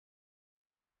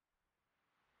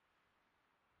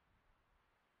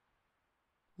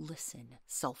Listen,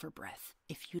 sulfur breath,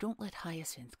 if you don't let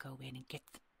Hyacinth go in and get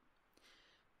the...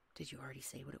 Did you already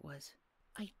say what it was?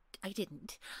 I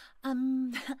didn't.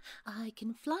 I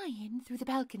can fly in through the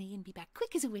balcony and be back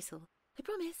quick as a whistle. I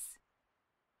promise.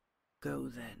 Go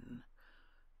then,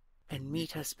 and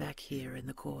meet us back here in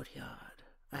the courtyard.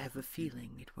 I have a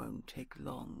feeling it won't take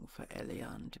long for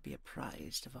Elian to be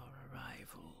apprised of our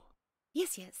arrival.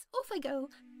 Yes, off I go.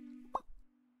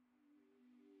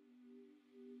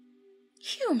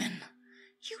 Human,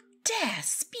 you dare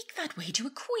speak that way to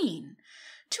a queen,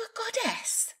 to a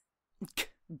goddess?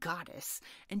 Goddess?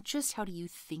 And just how do you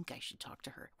think I should talk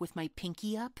to her? With my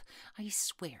pinky up? I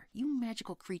swear, you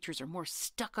magical creatures are more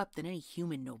stuck up than any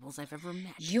human nobles I've ever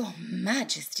met. Your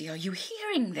Majesty, are you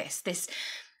hearing this? This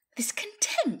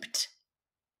contempt?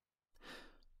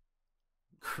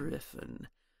 Griffin,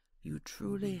 you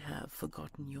truly have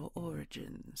forgotten your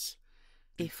origins.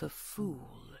 If a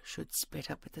fool should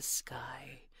spit up at the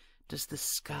sky, does the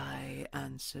sky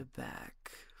answer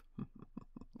back?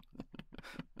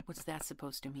 What's that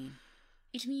supposed to mean?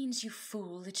 It means, you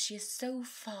fool, that she is so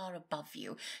far above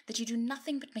you that you do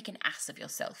nothing but make an ass of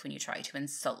yourself when you try to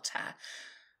insult her.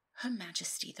 Her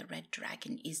Majesty, the Red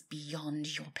Dragon, is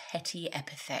beyond your petty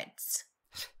epithets.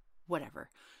 Whatever.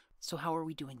 So how are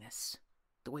we doing this?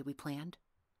 The way we planned?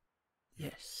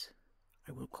 Yes.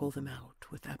 I will call them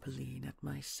out with Appoline at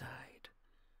my side.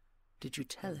 Did you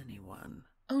tell anyone?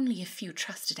 Only a few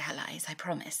trusted allies, I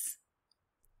promise.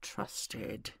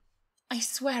 Trusted? I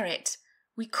swear it.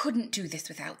 We couldn't do this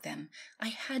without them. I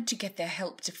had to get their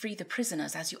help to free the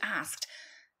prisoners, as you asked.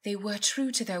 They were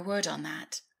true to their word on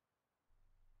that.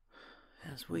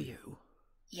 As were you.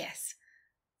 Yes.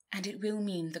 And it will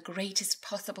mean the greatest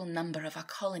possible number of our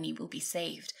colony will be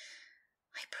saved.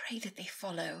 I pray that they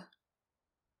follow.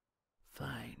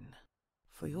 Fine.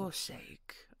 For your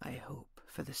sake, I hope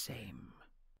for the same.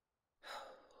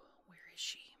 Where is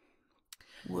she?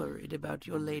 Worried about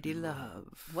your lady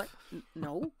love. What?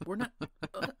 No, we're not.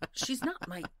 She's not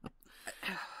my...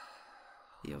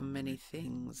 You're many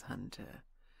things, Hunter,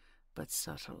 but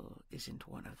subtle isn't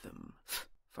one of them.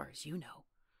 Far as you know.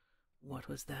 What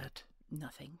was that?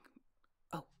 Nothing.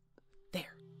 Oh,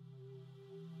 there.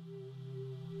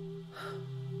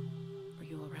 Are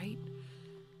you all right?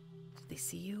 Did they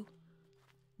see you?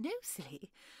 No, silly.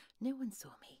 No one saw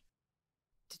me.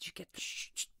 Did you get...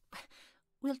 Shh.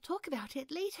 We'll talk about it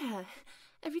later.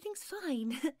 Everything's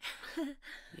fine.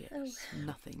 Yes,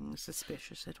 Nothing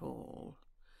suspicious at all.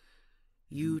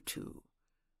 You two,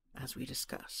 as we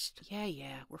discussed.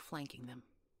 Yeah, we're flanking them.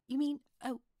 You mean...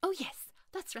 Oh, yes,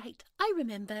 that's right. I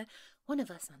remember. One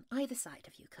of us on either side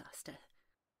of you, Caster.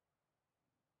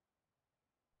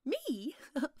 Me?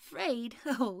 Afraid?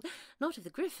 Oh, not of the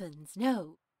Griffins,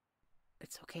 no.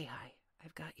 It's okay, Hi.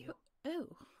 I've got you.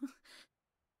 Oh.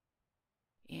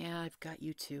 Yeah, I've got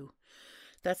you too.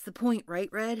 That's the point, right,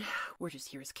 Red? We're just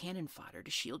here as cannon fodder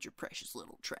to shield your precious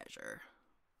little treasure.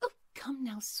 Oh, come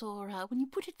now, Sora. When you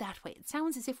put it that way, it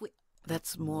sounds as if we...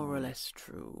 That's more or less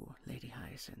true, Lady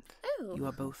Hyacinth. Oh. You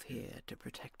are both here to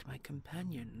protect my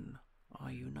companion,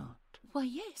 are you not? Why,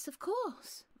 yes, of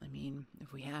course. I mean,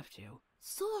 if we have to.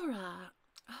 Sora.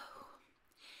 Oh,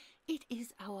 it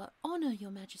is our honor,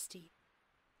 Your Majesty.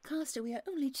 Caster, we are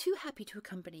only too happy to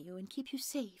accompany you and keep you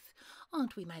safe,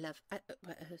 aren't we, my love?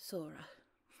 Sora.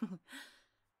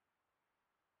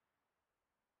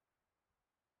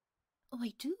 Oh,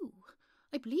 I do.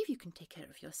 I believe you can take care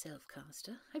of yourself,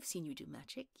 Caster. I've seen you do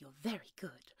magic. You're very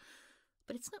good.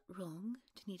 But it's not wrong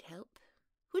to need help.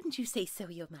 Wouldn't you say so,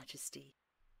 Your Majesty?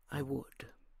 I would.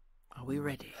 Are we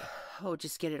ready? Oh,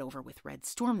 just get it over with, Red.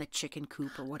 Storm the chicken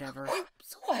coop or whatever. Oh,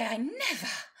 why, I never...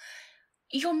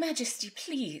 Your Majesty,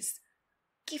 please.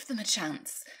 Give them a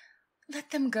chance.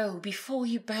 Let them go before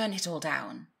you burn it all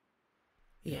down.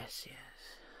 Yes.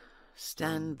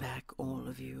 Stand back, all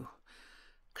of you.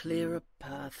 Clear a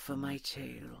path for my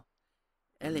tail.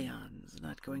 Elian's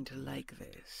not going to like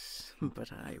this,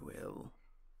 but I will.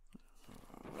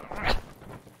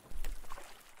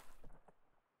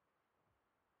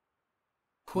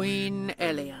 Queen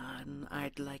Elian,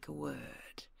 I'd like a word.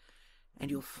 And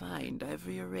you'll find I've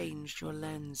rearranged your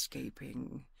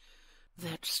landscaping.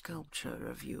 That sculpture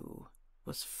of you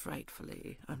was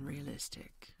frightfully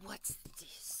unrealistic. What's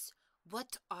this?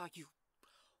 What are you?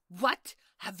 What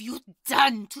have you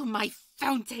done to my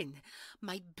fountain?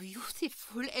 My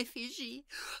beautiful effigy?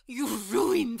 You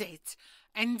ruined it.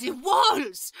 And the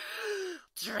walls!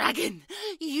 Dragon,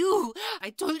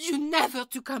 I told you never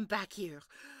to come back here.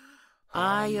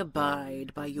 I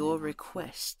abide by your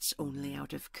requests only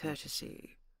out of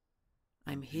courtesy.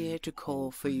 I'm here to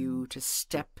call for you to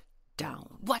step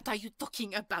down. What are you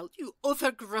talking about, you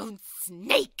overgrown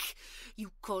snake?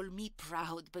 You call me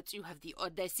proud, but you have the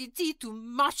audacity to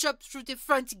march up through the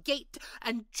front gate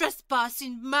and trespass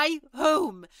in my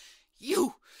home.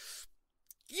 You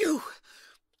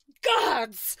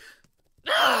guards!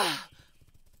 Ah!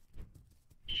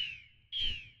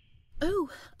 Oh.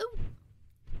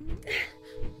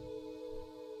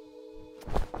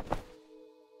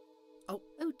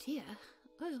 Oh dear.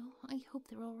 Oh, I hope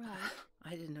they're all right.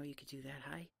 I didn't know you could do that,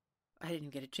 Hi. I didn't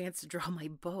get a chance to draw my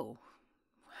bow.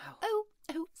 Wow. Oh,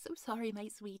 so sorry, my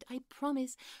sweet. I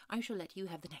promise I shall let you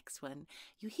have the next one.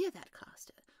 You hear that,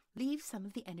 caster? Leave some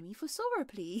of the enemy for Sora,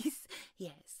 please.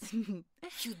 Yes.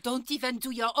 You don't even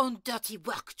do your own dirty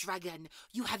work, dragon.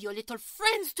 You have your little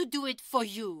friends to do it for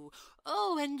you.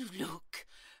 Oh, and look,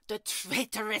 the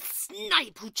traitorous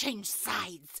snipe who changed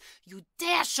sides. You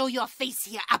dare show your face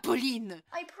here, Appoline.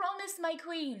 I promise, my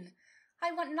queen.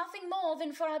 I want nothing more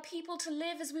than for our people to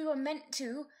live as we were meant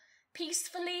to,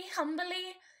 peacefully,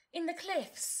 humbly, in the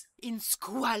cliffs. In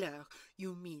squalor,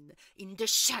 you mean, in the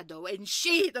shadow and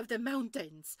shade of the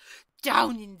mountains,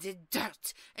 down in the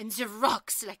dirt and the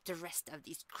rocks like the rest of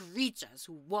these creatures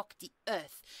who walk the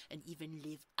earth and even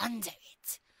live under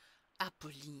it.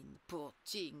 Appoline, poor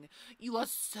thing, you are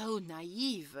so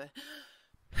naive.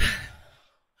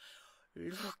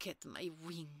 Look at my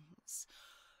wings.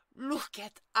 Look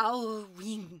at our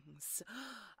wings.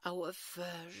 Our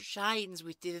fur shines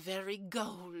with the very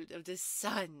gold of the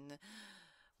sun.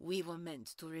 We were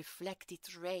meant to reflect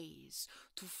its rays,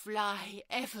 to fly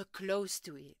ever close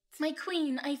to it. My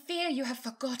queen, I fear you have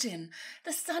forgotten.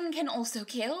 The sun can also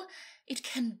kill. It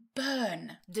can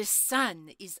burn. The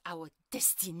sun is our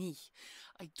destiny.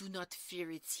 I do not fear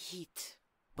its heat.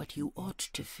 But you ought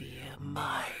to fear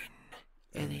mine.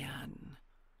 Elian,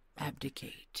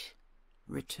 abdicate.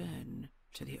 Return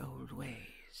to the old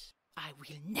ways. I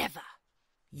will never.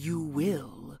 You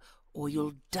will, or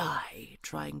you'll die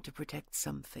trying to protect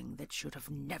something that should have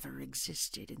never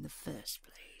existed in the first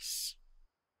place.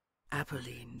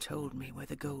 Appoline told me where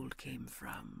the gold came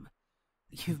from.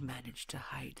 You've managed to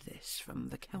hide this from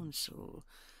the council.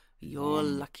 You're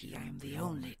lucky I'm the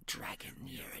only dragon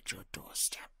here at your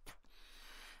doorstep.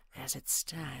 As it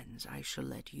stands, I shall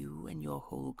let you and your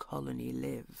whole colony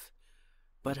live.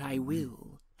 But I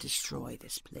will destroy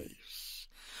this place.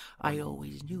 I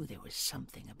always knew there was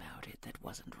something about it that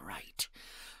wasn't right.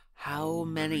 How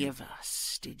many of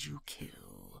us did you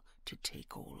kill to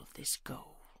take all of this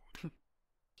gold?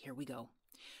 Here we go.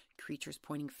 Creatures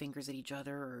pointing fingers at each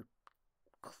other, or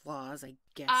claws, I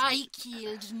guess. I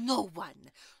killed no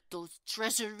one. Those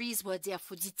treasuries were there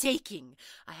for the taking.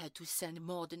 I had to send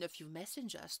more than a few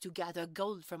messengers to gather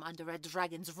gold from under a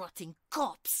dragon's rotting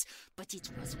corpse, but it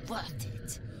was worth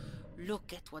it.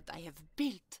 Look at what I have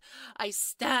built. I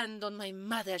stand on my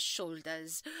mother's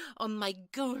shoulders, on my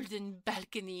golden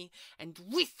balcony, and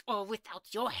with or without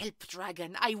your help,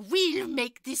 dragon, I will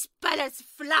make this palace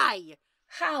fly.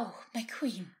 How, my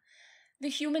queen? The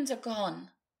humans are gone.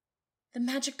 The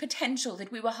magic potential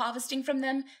that we were harvesting from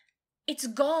them, it's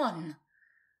gone.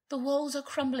 The walls are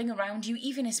crumbling around you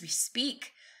even as we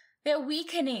speak. They're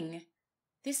weakening.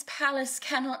 This palace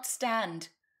cannot stand.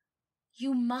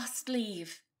 You must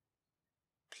leave.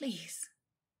 Please.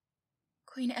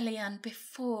 Queen Elian,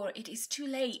 before it is too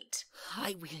late.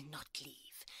 I will not leave.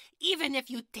 Even if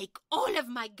you take all of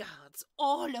my guards,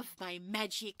 all of my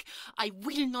magic, I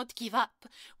will not give up.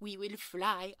 We will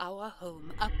fly our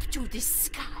home up to the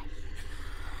sky.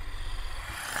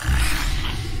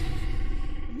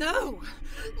 No,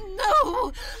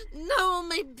 no, no,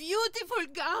 my beautiful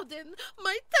garden,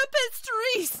 my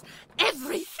tapestries,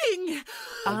 everything.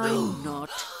 I'm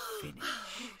not finished.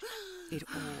 It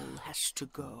all has to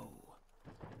go.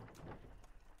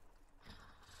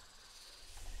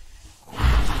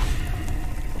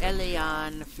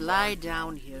 Elian, fly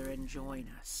down here and join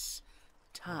us.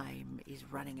 Time is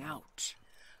running out.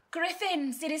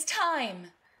 Griffins, it is time.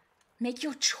 Make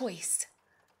your choice.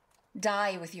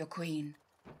 Die with your queen,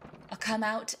 or come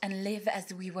out and live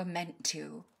as we were meant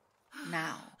to.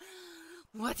 Now.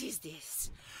 What is this?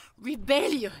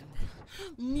 Rebellion,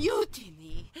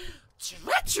 mutiny,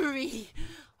 treachery.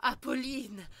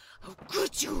 Appoline, how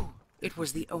could you? It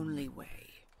was the only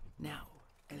way. Now,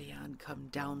 Elian, come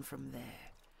down from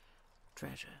there.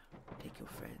 Treasure, take your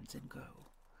friends and go.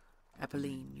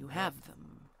 Appoline, you have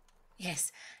them.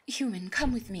 Yes, human,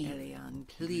 come with me. Elian,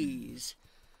 please.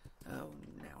 Oh,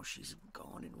 now she's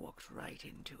gone and walked right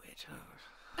into it.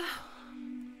 Oh.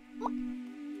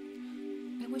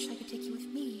 I wish I could take you with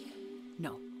me.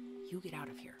 No, you get out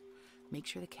of here. Make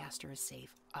sure the caster is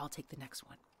safe. I'll take the next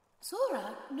one.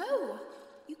 Sora, no!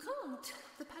 You can't.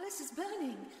 The palace is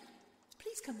burning.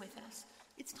 Please come with us.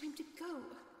 It's time to go.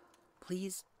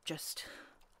 Please, just...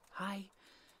 Hi.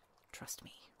 Trust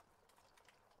me.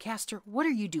 Castor, what are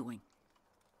you doing?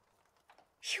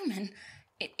 Human,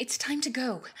 it's time to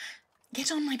go. Get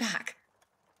on my back.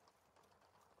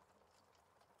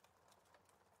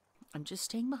 I'm just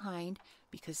staying behind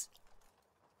because...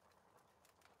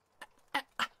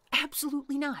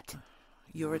 Absolutely not.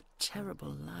 You're a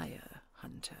terrible liar,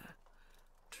 Hunter.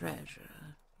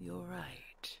 Treasure, you're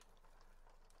right.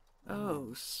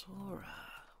 Oh, Sora,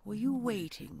 were you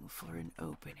waiting for an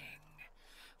opening?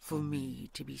 For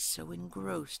me to be so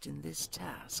engrossed in this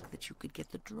task that you could get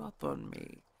the drop on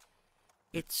me?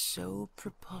 It's so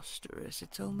preposterous,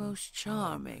 it's almost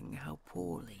charming how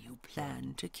poorly you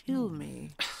plan to kill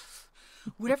me.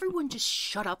 Would everyone just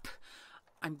shut up?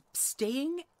 I'm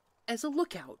staying as a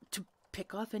lookout to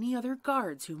pick off any other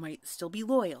guards who might still be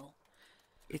loyal.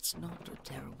 It's not a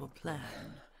terrible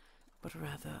plan, but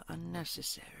rather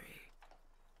unnecessary.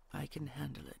 I can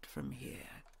handle it from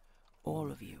here. All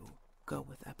of you, go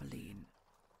with Appoline.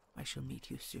 I shall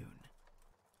meet you soon.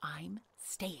 I'm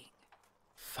staying.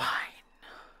 Fine.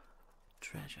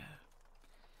 Treasure,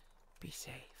 be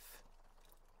safe.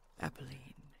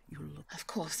 Appoline, you look... Of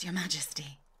course, Your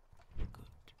Majesty.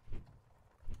 Good.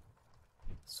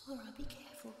 Sora, be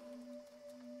careful.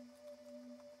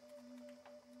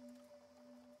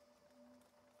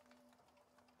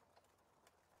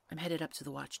 I'm headed up to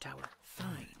the watchtower.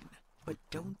 Fine, but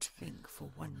don't think for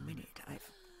 1 minute I've...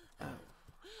 Oh,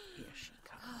 here she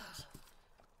comes.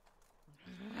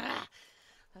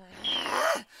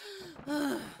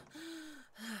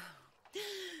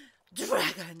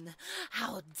 Dragon,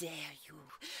 how dare you?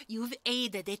 You've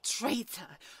aided a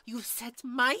traitor. You've set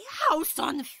my house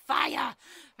on fire.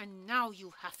 And now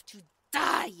you have to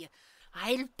die.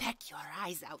 I'll peck your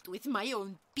eyes out with my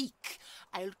own beak.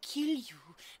 I'll kill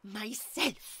you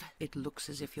myself. It looks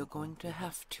as if you're going to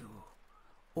have to.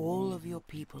 All of your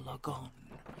people are gone.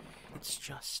 It's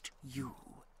just you,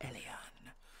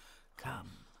 Elian.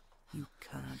 Come. You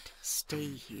can't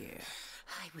stay here.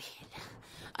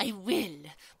 I will.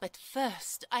 But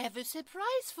first, I have a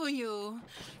surprise for you.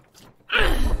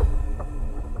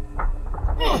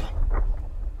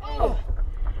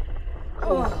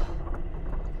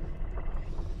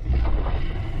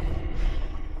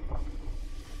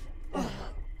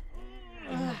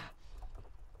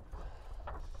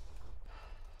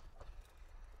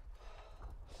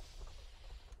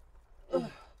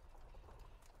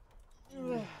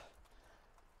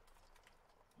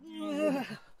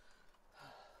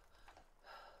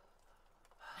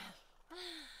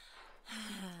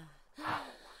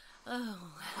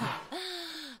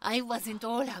 I wasn't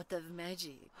all out of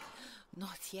magic.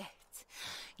 Not yet.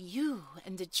 You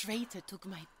and the traitor took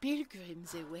my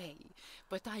pilgrims away,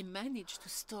 but I managed to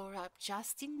store up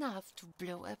just enough to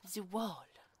blow up the wall.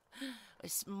 A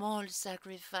small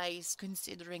sacrifice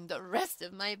considering the rest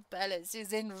of my palace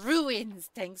is in ruins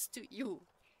thanks to you.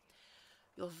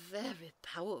 You're very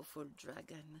powerful,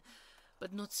 dragon,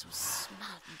 but not so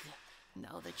smug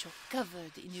now that you're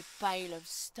covered in a pile of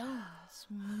stones.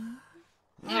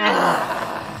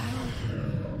 I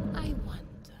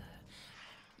wonder,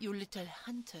 you little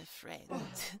hunter friend.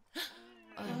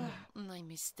 Oh, my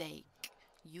mistake.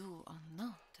 You are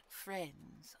not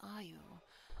friends, are you?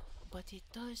 But it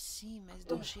does seem as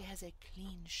though she has a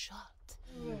clean shot,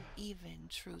 even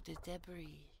through the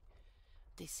debris.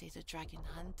 They say the dragon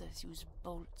hunters use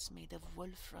bolts made of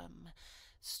wolfram,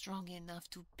 strong enough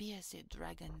to pierce a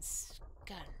dragon's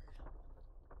skull.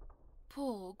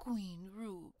 Poor Queen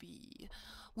Ruby,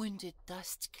 when the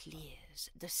dust clears,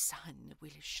 the sun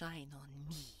will shine on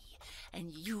me,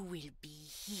 and you will be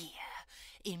here,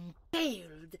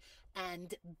 impaled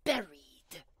and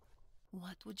buried.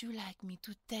 What would you like me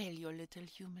to tell your little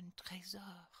human treasure?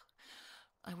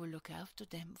 I will look after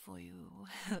them for you.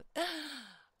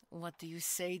 What do you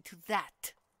say to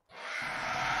that?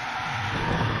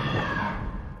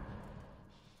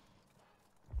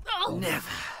 Oh! Never.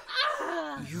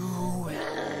 You will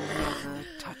never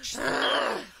touch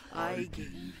them. I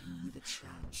gave you the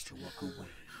chance to walk away,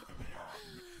 Elian.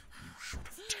 You should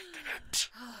have taken it.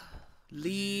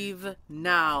 Leave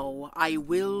now. I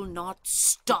will not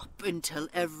stop until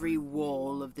every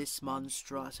wall of this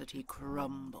monstrosity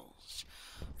crumbles.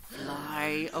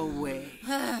 Fly away.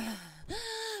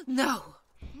 No.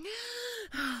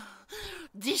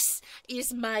 This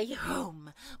is my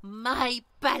home, my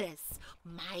palace,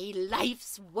 my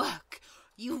life's work.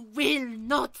 You will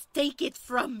not take it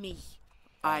from me.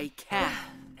 I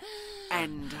can,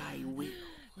 and I will.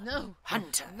 No,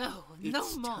 Hunter, no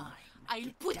it's more. time. I'll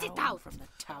Get put it down out. from the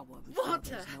tower before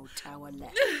Water. there's no tower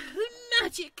left.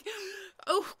 Magic.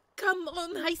 Oh, Come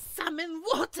on, I summon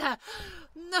water!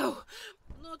 No,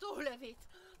 not all of it.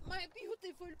 My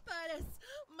beautiful palace,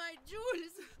 my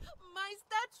jewels, my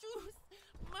statues,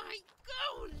 my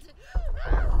gold!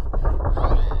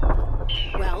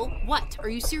 Well, what? Are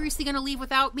you seriously gonna leave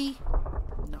without me?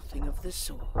 Nothing of the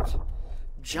sort.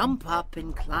 Jump up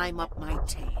and climb up my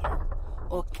tail.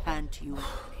 Or can't you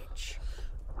manage?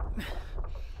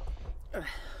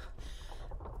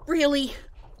 Really?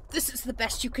 This is the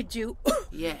best you could do?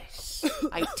 Yes,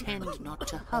 I tend not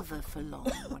to hover for long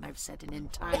when I've set an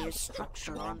entire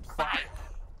structure on fire.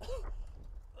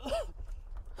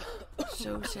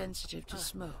 So sensitive to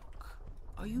smoke.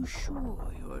 Are you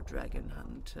sure you're a dragon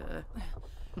hunter?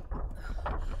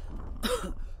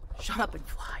 Shut up and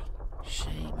fly.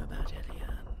 Shame about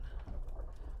Eliane.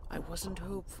 I wasn't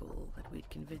hopeful that we'd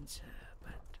convince her,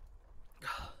 but...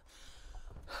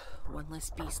 One less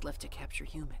beast left to capture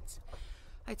humans.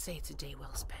 I'd say it's a day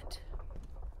well spent.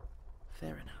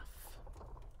 Fair enough.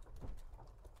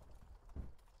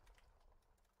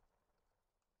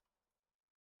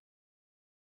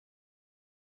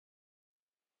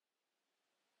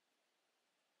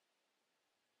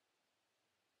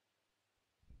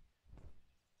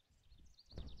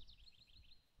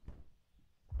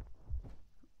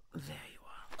 There you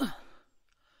are.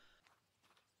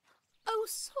 Oh,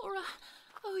 Sora!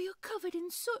 Oh, you're covered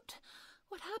in soot.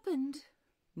 What happened?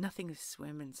 Nothing a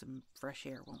swim and some fresh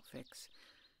air won't fix.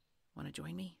 Want to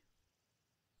join me?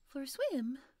 For a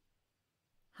swim?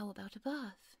 How about a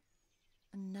bath?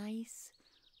 A nice,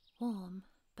 warm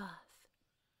bath.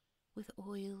 With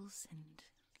oils and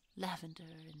lavender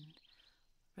and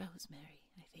rosemary,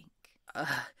 I think.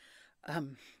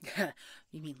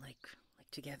 You mean like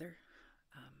together?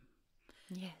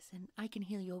 Yes, and I can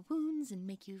heal your wounds and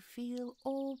make you feel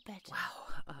all better.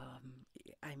 Wow.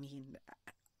 I mean,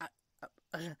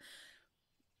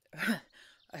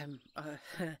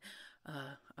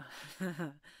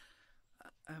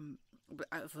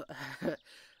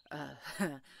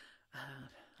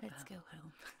 Let's go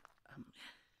home.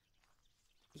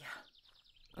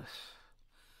 Yeah.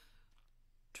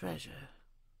 Treasure,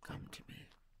 come to me.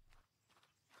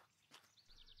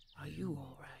 Are you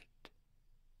all right?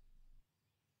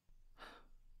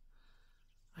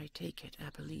 I take it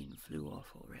Appoline flew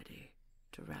off already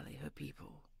to rally her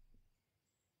people.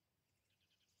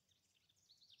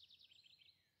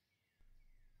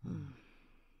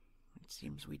 It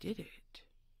seems we did it.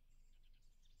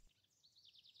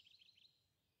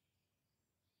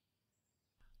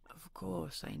 Of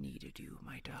course I needed you,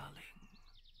 my darling.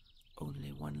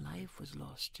 Only one life was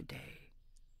lost today,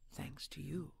 thanks to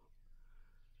you.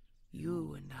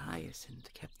 You and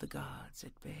Hyacinth kept the guards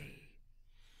at bay.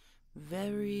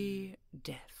 Very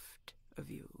deft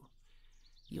of you.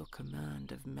 Your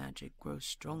command of magic grows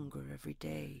stronger every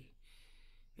day.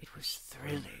 It was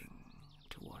thrilling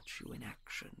to watch you in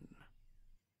action.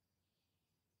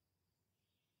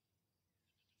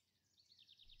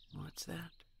 What's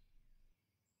that?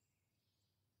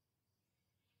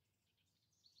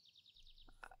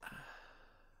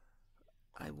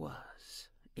 I was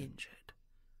injured,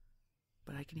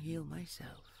 but I can heal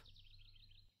myself.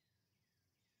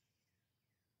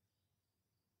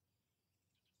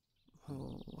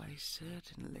 Oh, why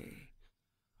certainly.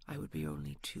 I would be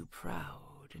only too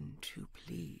proud and too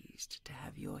pleased to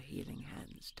have your healing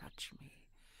hands touch me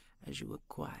as you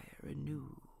acquire a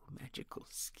new magical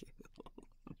skill.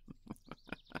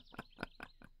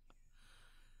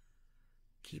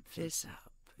 Keep this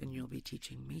up and you'll be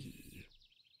teaching me.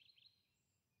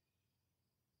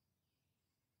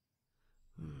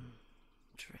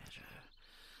 Treasure,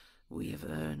 we have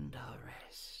earned our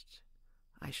rest.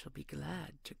 I shall be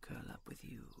glad to curl up with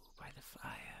you by the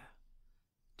fire,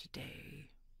 today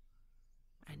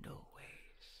and always.